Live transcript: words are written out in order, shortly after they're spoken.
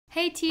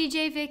Hey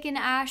TJ, Vic, and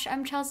Ash.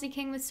 I'm Chelsea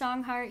King with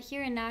Songheart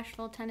here in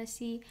Nashville,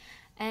 Tennessee,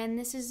 and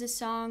this is a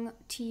song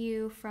to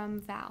you from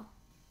Val.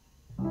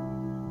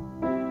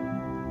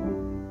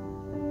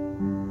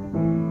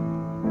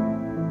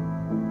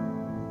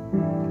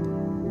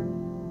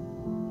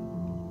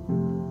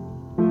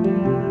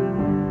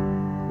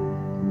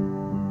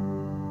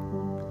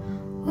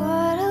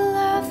 What a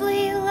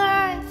lovely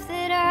life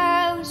that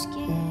I was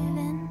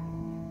given.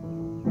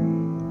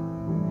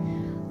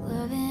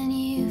 Loving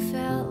you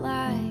felt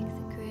like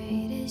the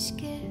greatest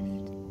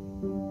gift.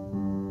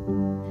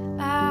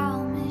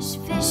 I'll miss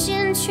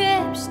fishing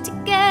trips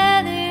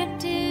together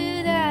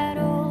to that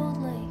old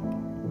lake,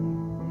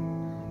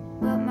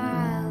 but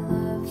my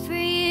love for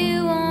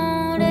you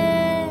won't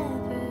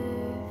ever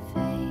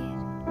fade.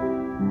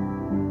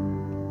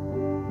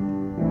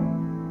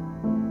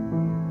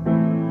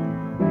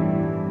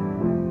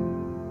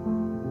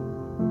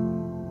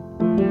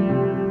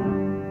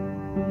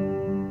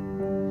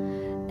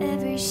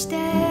 Every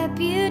step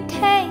you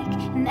take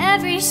and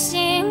every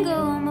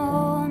single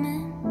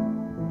moment,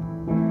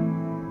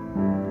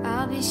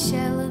 I'll be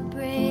celebrating